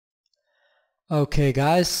Okay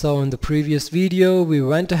guys, so in the previous video we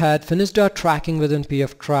went ahead, finished our tracking within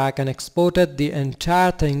pftrack and exported the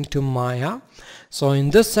entire thing to Maya. So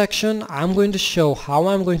in this section I'm going to show how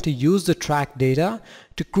I'm going to use the track data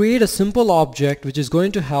to create a simple object which is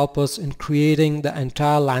going to help us in creating the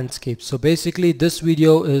entire landscape. So basically this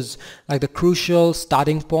video is like the crucial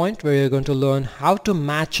starting point where you're going to learn how to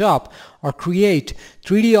match up or create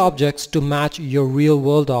 3D objects to match your real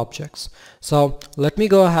world objects. So let me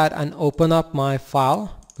go ahead and open up my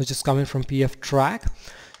file which is coming from pftrack.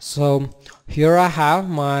 So here I have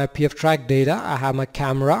my pftrack data. I have my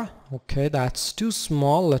camera. Okay, that's too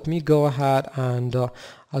small. Let me go ahead and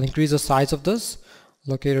I'll increase the size of this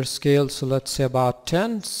locator scale, so let's say about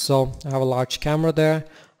 10. So I have a large camera there.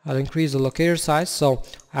 I'll increase the locator size. So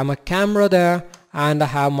I have my camera there and I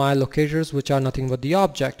have my locators which are nothing but the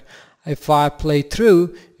object. If I play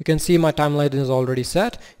through, you can see my timeline is already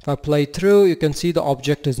set. If I play through, you can see the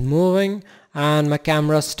object is moving and my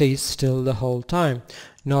camera stays still the whole time.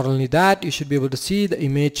 Not only that, you should be able to see the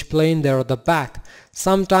image plane there at the back.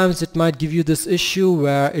 Sometimes it might give you this issue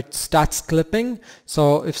where it starts clipping.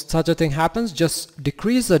 So if such a thing happens, just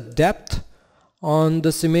decrease the depth on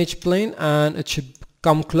this image plane and it should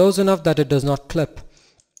come close enough that it does not clip.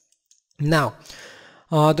 Now,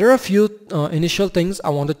 there are a few initial things I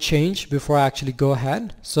want to change before I actually go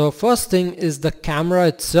ahead. So first thing is the camera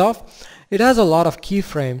itself. It has a lot of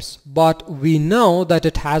keyframes, but we know that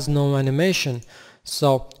it has no animation.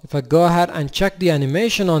 So if I go ahead and check the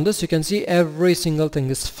animation on this, you can see every single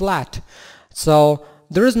thing is flat. So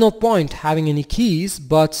there is no point having any keys,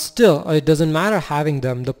 but still it doesn't matter having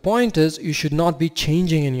them. The point is you should not be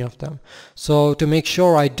changing any of them. So to make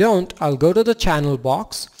sure I don't, I'll go to the channel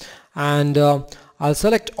box and I'll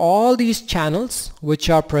select all these channels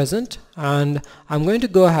which are present and I'm going to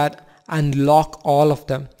go ahead and lock all of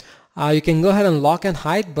them. You can go ahead and lock and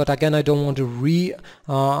hide, but again I don't want to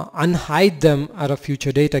unhide them at a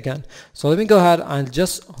future date again. So let me go ahead and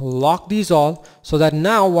just lock these all, so that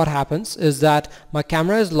now what happens is that my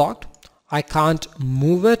camera is locked. I can't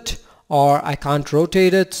move it or I can't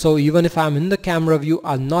rotate it, so even if I'm in the camera view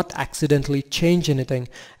I'll not accidentally change anything,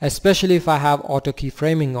 especially if I have auto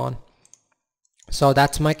keyframing on. So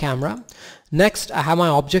that's my camera. Next I have my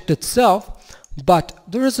object itself, but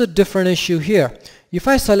there is a different issue here. If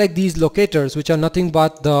I select these locators, which are nothing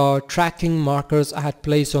but the tracking markers I had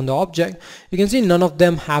placed on the object, you can see none of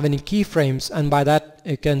them have any keyframes, and by that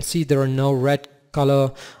you can see there are no red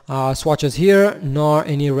color swatches here nor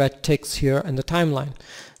any red ticks here in the timeline.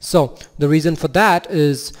 So the reason for that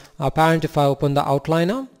is apparent. If I open the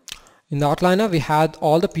outliner, in the outliner we had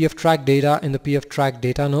all the pftrack data in the pftrack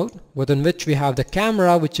data node, within which we have the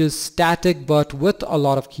camera which is static but with a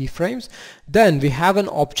lot of keyframes. Then we have an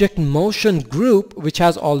object motion group which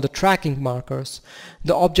has all the tracking markers.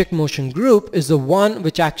 The object motion group is the one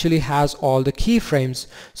which actually has all the keyframes.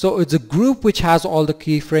 So it's a group which has all the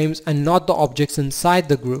keyframes and not the objects inside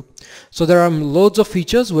the group. So there are loads of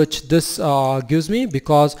features which this gives me,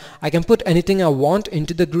 because I can put anything I want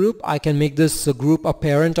into the group. I can make this group a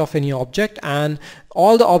parent of any object and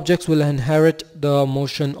all the objects will inherit the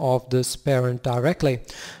motion of this parent directly.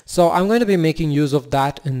 So I'm going to be making use of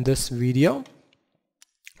that in this video.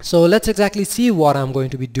 So let's exactly see what I'm going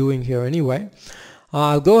to be doing here anyway.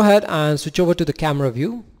 I'll go ahead and switch over to the camera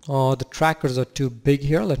view. The trackers are too big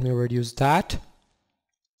here. Let me reduce that.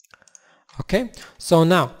 Okay, so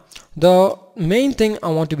now the main thing I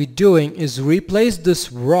want to be doing is replace this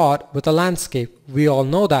rod with a landscape. We all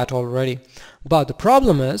know that already. But the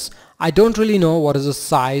problem is I don't really know what is the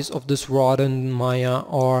size of this rod in Maya,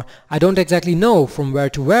 or I don't exactly know from where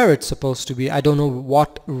to where it's supposed to be. I don't know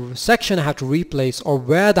what section I have to replace, or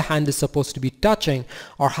where the hand is supposed to be touching,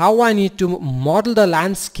 or how I need to model the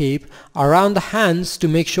landscape around the hands to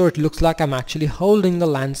make sure it looks like I'm actually holding the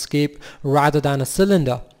landscape rather than a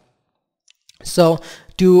cylinder. So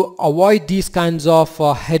to avoid these kinds of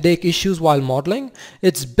headache issues while modeling,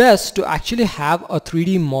 it's best to actually have a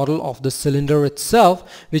 3D model of the cylinder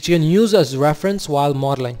itself which you can use as reference while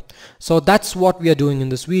modeling. So that's what we are doing in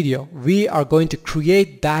this video. We are going to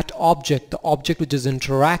create that object, the object which is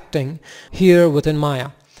interacting here within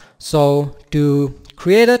Maya. So to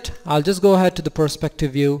create it, I'll just go ahead to the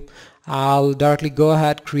perspective view. I'll directly go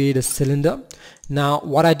ahead, create a cylinder. Now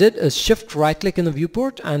what I did is shift right click in the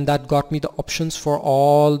viewport and that got me the options for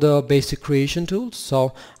all the basic creation tools.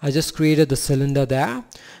 So I just created the cylinder there.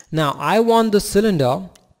 Now I want the cylinder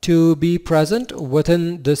to be present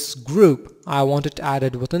within this group. I want it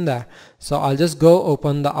added within there. So I'll just go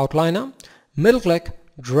open the outliner, middle click,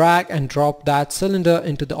 drag and drop that cylinder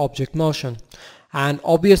into the object motion. And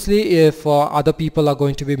obviously if other people are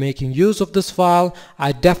going to be making use of this file,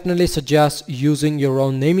 I definitely suggest using your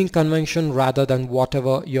own naming convention rather than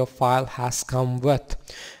whatever your file has come with.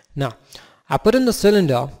 Now I put in the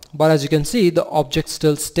cylinder, but as you can see, the object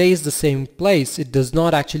still stays the same place. It does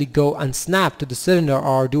not actually go and snap to the cylinder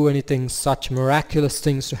or do anything such miraculous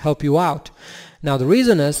things to help you out. Now the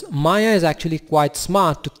reason is Maya is actually quite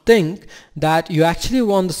smart to think that you actually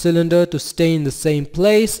want the cylinder to stay in the same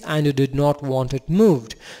place and you did not want it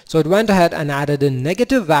moved. So it went ahead and added in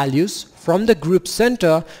negative values from the group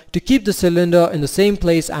center to keep the cylinder in the same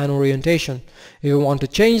place and orientation. If you want to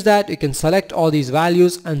change that, you can select all these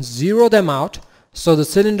values and zero them out so the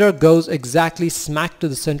cylinder goes exactly smack to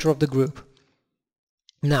the center of the group.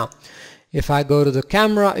 Now if I go to the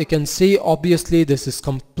camera, you can see obviously this is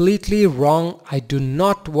completely wrong. I do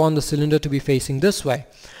not want the cylinder to be facing this way.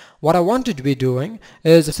 What I want it to be doing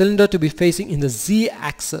is the cylinder to be facing in the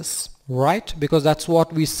z-axis, right? Because that's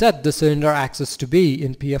what we set the cylinder axis to be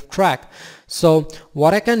in pftrack. So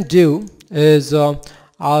what I can do is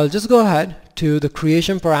I'll just go ahead to the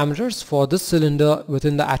creation parameters for this cylinder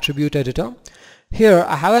within the attribute editor. Here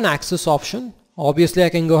I have an axis option. Obviously I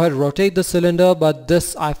can go ahead and rotate the cylinder, but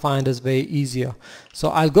this I find is way easier. So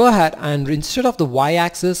I'll go ahead and instead of the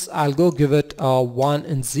y-axis, I'll go give it a 1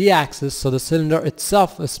 in z-axis, so the cylinder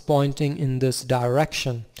itself is pointing in this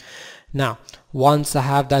direction. Now once I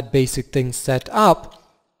have that basic thing set up,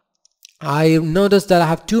 I notice that I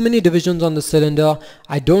have too many divisions on the cylinder.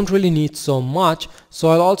 I don't really need so much, so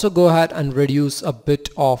I'll also go ahead and reduce a bit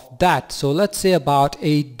of that. So let's say about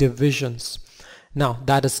 8 divisions. Now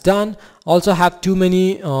that is done. Also have too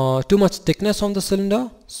much thickness on the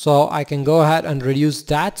cylinder, so I can go ahead and reduce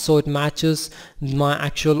that so it matches my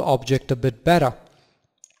actual object a bit better.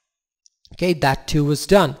 Okay, that too is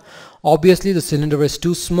done. Obviously the cylinder is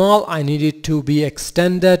too small. I need it to be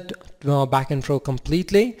extended back and forth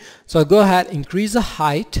completely, so I'll go ahead, increase the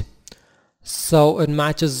height so it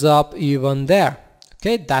matches up even there.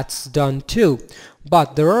 Okay, that's done too,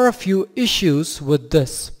 but there are a few issues with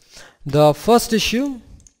this. The first issue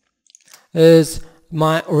is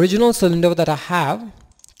my original cylinder that I have.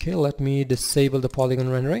 Okay, let me disable the polygon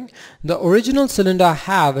rendering. The original cylinder I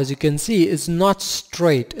have, as you can see, is not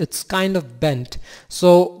straight. It's kind of bent.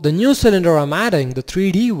 So the new cylinder I'm adding, the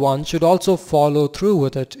 3D one, should also follow through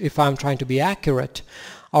with it if I'm trying to be accurate.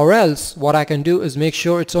 Or else what I can do is make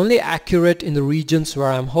sure it's only accurate in the regions where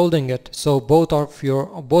I'm holding it. So both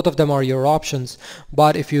of them are your options.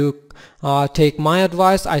 But if you take my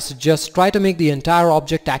advice, I suggest try to make the entire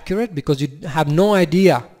object accurate, because you have no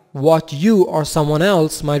idea what you or someone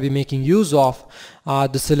else might be making use of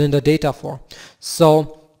the cylinder data for.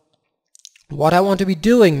 So what I want to be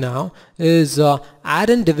doing now is add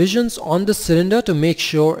in divisions on the cylinder to make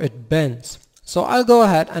sure it bends. So I'll go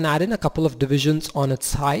ahead and add in a couple of divisions on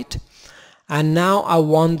its height, and now I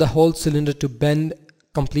want the whole cylinder to bend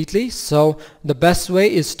completely. So the best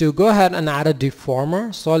way is to go ahead and add a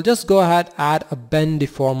deformer. So I'll just go ahead, add a bend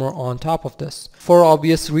deformer on top of this. For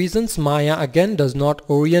obvious reasons, Maya again does not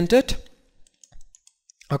orient it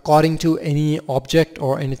according to any object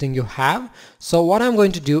or anything you have. So what I'm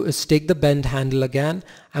going to do is take the bend handle again.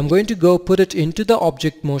 I'm going to go put it into the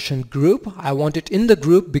object motion group. I want it in the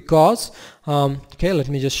group because okay, let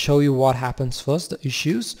me just show you what happens first, the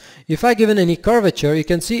issues. If I given any curvature, you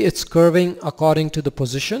can see it's curving according to the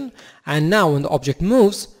position, and now when the object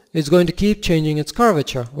moves, it's going to keep changing its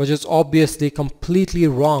curvature, which is obviously completely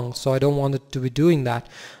wrong. So I don't want it to be doing that.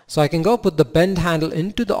 So I can go put the bend handle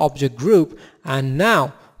into the object group, and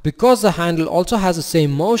now because the handle also has the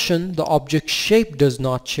same motion, the object shape does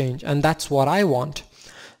not change, and that's what I want.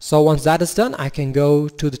 So once that is done, I can go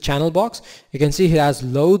to the channel box. You can see it has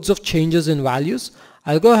loads of changes in values.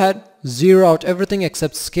 I'll go ahead, zero out everything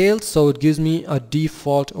except scale, so it gives me a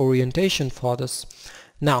default orientation for this.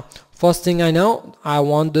 Now first thing I know, I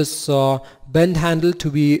want this bend handle to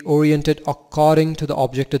be oriented according to the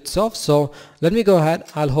object itself. So let me go ahead,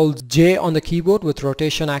 I'll hold J on the keyboard with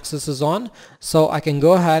rotation axis is on, so I can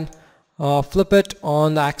go ahead, flip it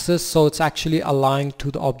on the axis so it's actually aligned to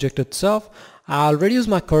the object itself. I'll reduce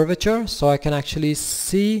my curvature so I can actually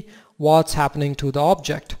see what's happening to the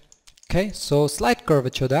object. Okay, so slight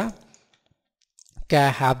curvature there. Okay, I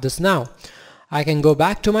have this now. I can go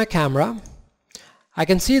back to my camera. I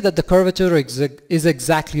can see that the curvature is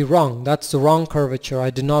exactly wrong. That's the wrong curvature. I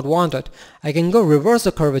did not want it. I can go reverse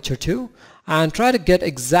the curvature too and try to get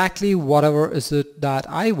exactly whatever is it that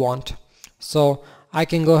I want. So I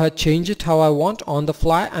can go ahead, change it how I want on the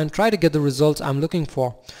fly and try to get the results I'm looking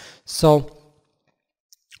for. So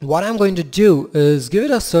what I'm going to do is give it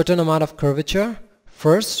a certain amount of curvature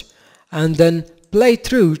first, and then play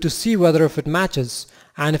through to see whether if it matches.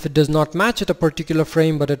 And if it does not match at a particular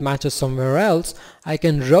frame but it matches somewhere else, I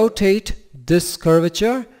can rotate this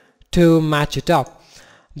curvature to match it up.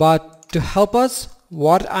 But to help us,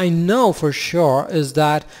 what I know for sure is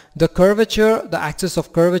that the curvature, the axis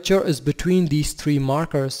of curvature is between these three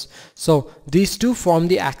markers. So these two form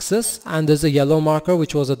the axis, and there's a yellow marker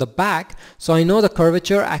which was at the back. So I know the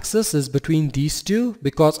curvature axis is between these two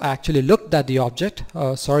because I actually looked at the object.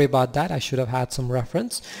 Sorry about that, I should have had some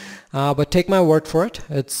reference. But take my word for it,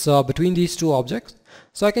 it's between these two objects.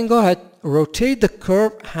 So I can go ahead, rotate the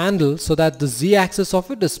curve handle so that the z-axis of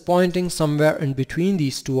it is pointing somewhere in between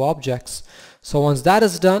these two objects. So once that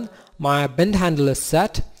is done, my bend handle is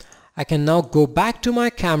set. I can now go back to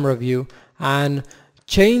my camera view and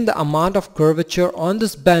change the amount of curvature on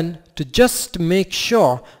this bend to just make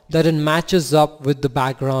sure that it matches up with the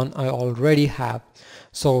background I already have.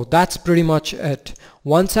 So that's pretty much it.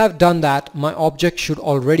 Once I've done that, my object should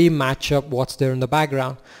already match up what's there in the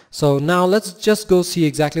background. So now let's just go see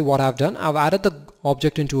exactly what I've done. I've added the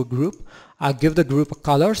object into a group. I'll give the group a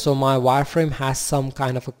color, so my wireframe has some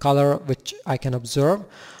kind of a color which I can observe.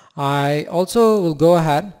 I also will go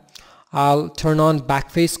ahead, I'll turn on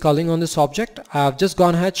backface culling on this object. I've just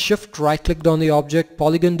gone ahead, shift right clicked on the object,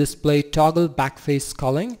 polygon display, toggle backface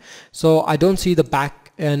culling, so I don't see the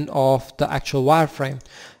back end of the actual wireframe.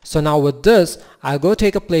 So now with this, I'll go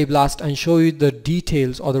take a play blast and show you the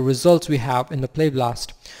details or the results we have in the play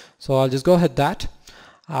blast. So I'll just go ahead that.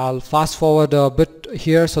 I'll fast forward a bit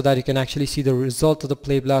here so that you can actually see the result of the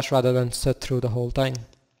play blast rather than sit through the whole thing.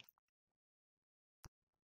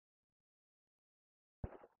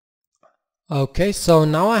 Okay, so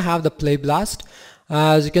now I have the play blast.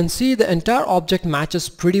 As you can see, the entire object matches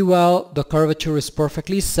pretty well. The curvature is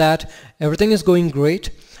perfectly set. Everything is going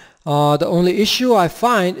great. The only issue I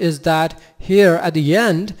find is that here at the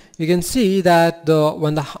end, you can see that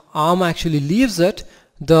when the arm actually leaves it,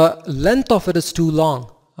 the length of it is too long.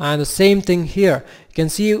 And the same thing here, you can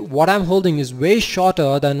see what I'm holding is way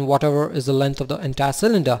shorter than whatever is the length of the entire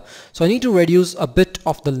cylinder. So I need to reduce a bit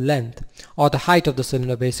of the length or the height of the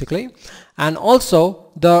cylinder basically. And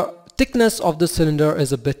also the thickness of the cylinder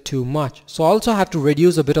is a bit too much. So I also have to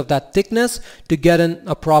reduce a bit of that thickness to get in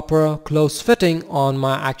a proper close fitting on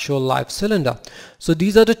my actual live cylinder. So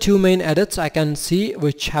these are the two main edits I can see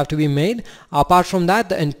which have to be made. Apart from that,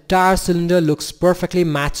 the entire cylinder looks perfectly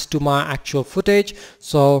matched to my actual footage.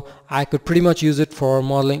 So I could pretty much use it for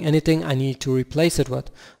modeling anything I need to replace it with.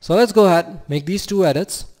 So let's go ahead, make these two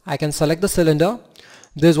edits. I can select the cylinder.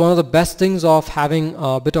 This is one of the best things of having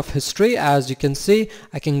a bit of history. As you can see,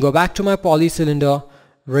 I can go back to my poly cylinder,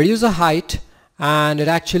 reduce the height, and it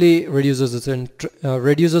actually reduces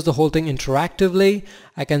the whole thing interactively.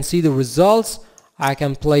 I can see the results. I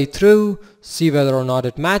can play through, see whether or not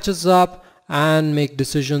it matches up, and make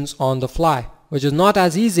decisions on the fly, which is not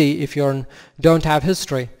as easy if you don't have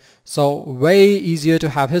history. So way easier to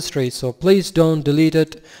have history. So please don't delete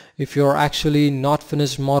it if you're actually not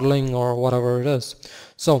finished modeling or whatever it is.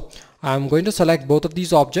 So I'm going to select both of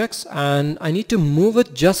these objects and I need to move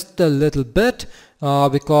it just a little bit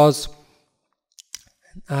because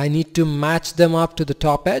I need to match them up to the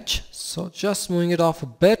top edge. So just moving it off a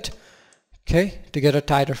bit, okay, to get a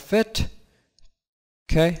tighter fit.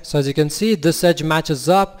 Okay, so as you can see, this edge matches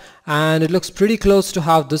up and it looks pretty close to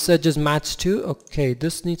how this edge is matched to. Okay,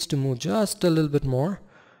 this needs to move just a little bit more.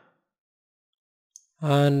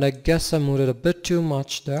 And I guess I moved it a bit too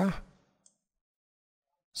much there.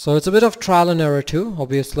 So it's a bit of trial and error too,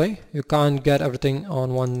 obviously. You can't get everything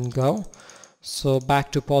on one go. So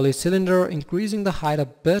back to poly cylinder, increasing the height a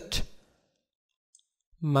bit.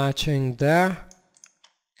 Matching there.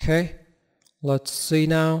 Okay, let's see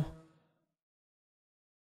now.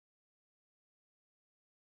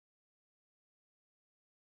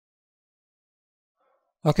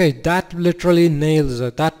 Okay, that literally nails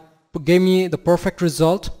it. That gave me the perfect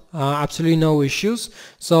result. Absolutely no issues.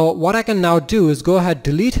 So what I can now do is go ahead,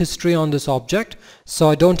 delete history on this object so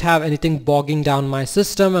I don't have anything bogging down my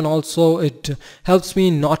system, and also it helps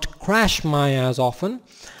me not crash Maya as often.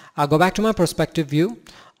 I'll go back to my perspective view.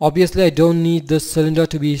 Obviously I don't need this cylinder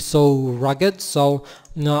to be so rugged, so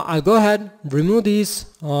now I'll go ahead, remove these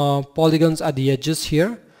polygons at the edges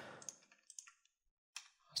here.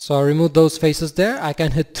 So I remove those faces there. I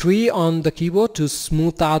can hit 3 on the keyboard to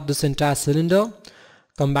smooth out this entire cylinder.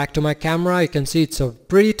 Come back to my camera, you can see it's a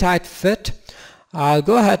pretty tight fit. I'll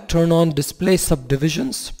go ahead, turn on display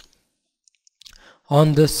subdivisions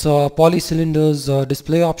on this poly cylinders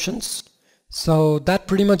display options. So that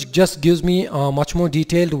pretty much just gives me a much more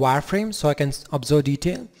detailed wireframe so I can observe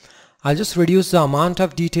detail. I'll just reduce the amount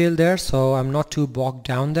of detail there so I'm not too bogged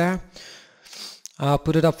down there.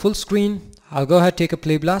 put it up full screen. I'll go ahead, take a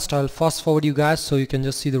play blast. I'll fast forward you guys so you can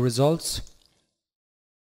just see the results.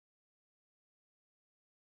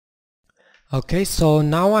 Okay, so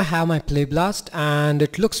now I have my play blast and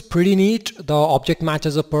it looks pretty neat. The object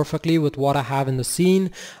matches up perfectly with what I have in the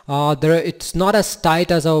scene. It's not as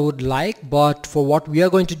tight as I would like, but for what we are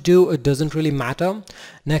going to do, it doesn't really matter.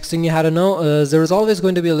 Next thing you have to know is there is always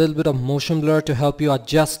going to be a little bit of motion blur to help you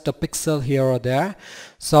adjust a pixel here or there.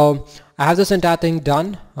 So I have this entire thing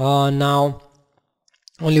done. Now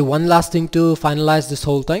only one last thing to finalize this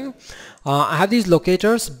whole thing. I have these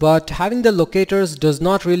locators, but having the locators does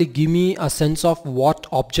not really give me a sense of what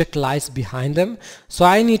object lies behind them. So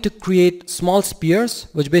I need to create small spheres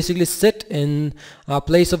which basically sit in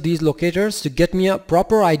place of these locators to get me a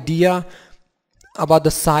proper idea about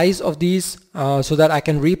the size of these so that I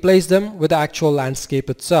can replace them with the actual landscape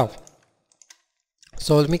itself.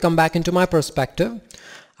 So let me come back into my perspective.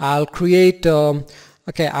 I'll create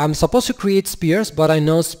okay, I'm supposed to create spheres, but I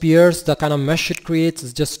know spheres, the kind of mesh it creates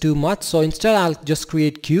is just too much. So instead I'll just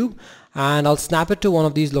create cube and I'll snap it to one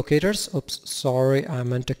of these locators. Oops, sorry, I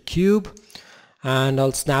meant a cube. And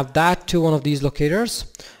I'll snap that to one of these locators.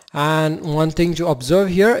 And one thing to observe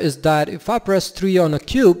here is that if I press 3 on a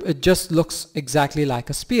cube, it just looks exactly like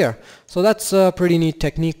a sphere. So that's a pretty neat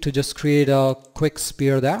technique to just create a quick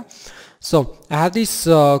sphere there. So I have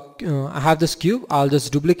this cube. I'll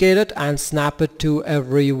just duplicate it and snap it to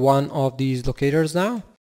every one of these locators now.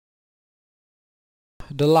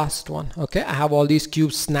 The last one. Okay, I have all these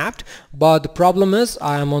cubes snapped, but the problem is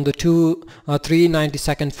I am on the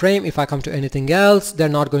 392nd frame. If I come to anything else, they're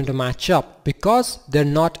not going to match up because they're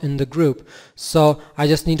not in the group. So I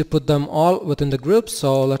just need to put them all within the group.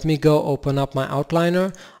 So let me go open up my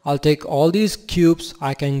outliner. I'll take all these cubes.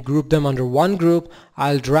 I can group them under one group.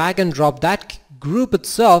 I'll drag and drop that group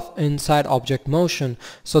itself inside object motion.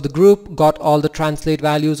 So the group got all the translate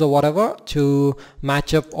values or whatever to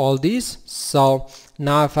match up all these. So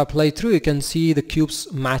now if I play through, you can see the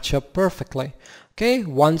cubes match up perfectly. Okay,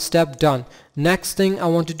 one step done. Next thing I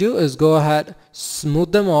want to do is go ahead,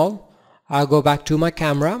 smooth them all. I'll go back to my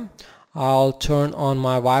camera. I'll turn on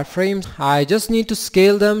my wireframes. I just need to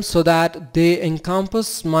scale them so that they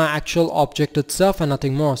encompass my actual object itself and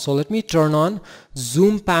nothing more. So let me turn on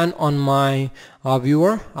zoom pan on my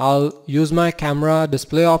viewer. I'll use my camera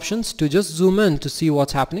display options to just zoom in to see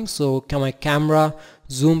what's happening. So my camera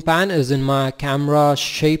zoom pan is in my camera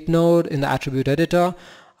shape node in the attribute editor.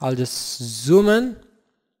 I'll just zoom in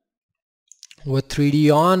with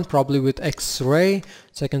 3D on, probably with X-ray,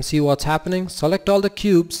 so I can see what's happening. Select all the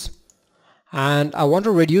cubes and I want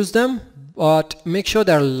to reduce them, but make sure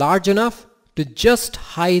they're large enough to just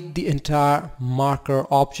hide the entire marker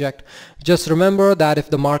object. Just remember that if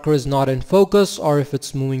the marker is not in focus or if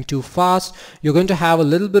it's moving too fast, you're going to have a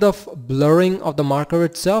little bit of blurring of the marker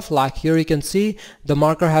itself. Like here you can see the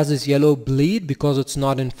marker has this yellow bleed because it's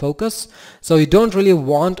not in focus. So you don't really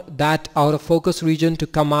want that out of focus region to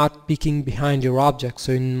come out peeking behind your object.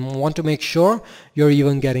 So you want to make sure you're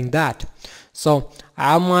even getting that. So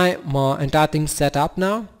I have my entire thing set up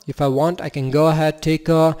now. If I want, I can go ahead, take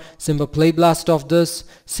a simple play blast of this,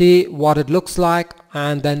 see what it looks like,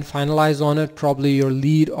 and then finalize on it. Probably your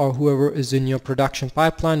lead or whoever is in your production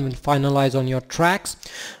pipeline will finalize on your tracks.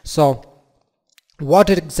 So what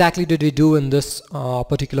exactly did we do in this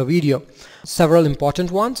particular video? Several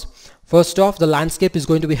important ones. First off, the landscape is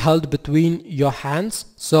going to be held between your hands.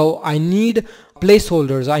 So I need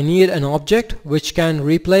placeholders. I need an object which can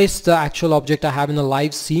replace the actual object I have in the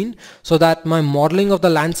live scene so that my modeling of the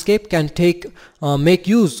landscape can make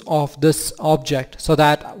use of this object so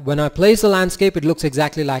that when I place the landscape, it looks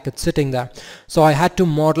exactly like it's sitting there. So I had to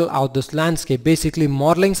model out this landscape, basically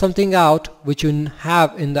modeling something out which you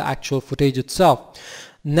have in the actual footage itself.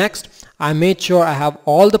 Next, I made sure I have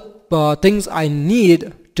all the things I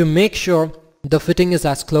need to make sure the fitting is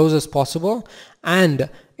as close as possible, and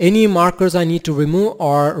any markers I need to remove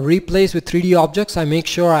or replace with 3D objects, I make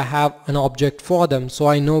sure I have an object for them so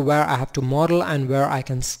I know where I have to model and where I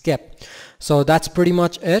can skip. So that's pretty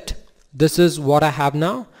much it. This is what I have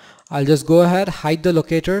now. I'll just go ahead, hide the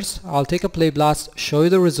locators. I'll take a play blast, show you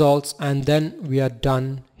the results, and then we are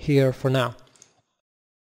done here for now.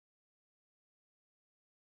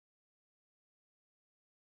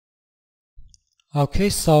 Okay,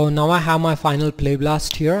 so now I have my final play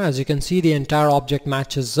blast here. As you can see, the entire object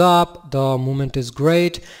matches up, the movement is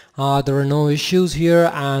great, there are no issues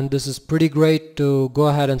here, and this is pretty great to go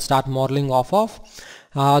ahead and start modeling off of.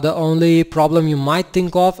 The only problem you might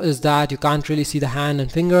think of is that you can't really see the hand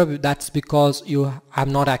and finger. That's because you have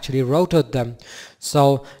not actually rotated them.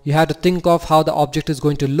 So you have to think of how the object is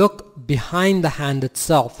going to look behind the hand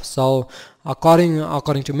itself. So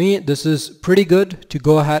according to me, this is pretty good to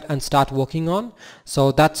go ahead and start working on.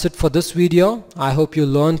 So that's it for this video. I hope you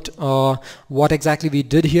learned what exactly we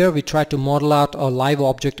did here. We tried to model out a live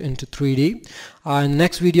object into 3D. In the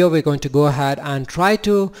next video, we're going to go ahead and try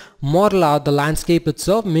to model out the landscape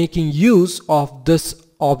itself, making use of this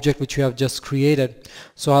object which we have just created.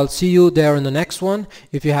 So I'll see you there in the next one.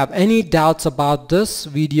 If you have any doubts about this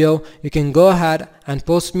video, you can go ahead and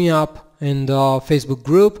post me up in the Facebook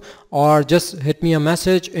group, or just hit me a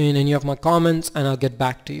message in any of my comments and I'll get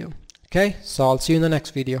back to you. Okay, so I'll see you in the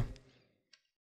next video.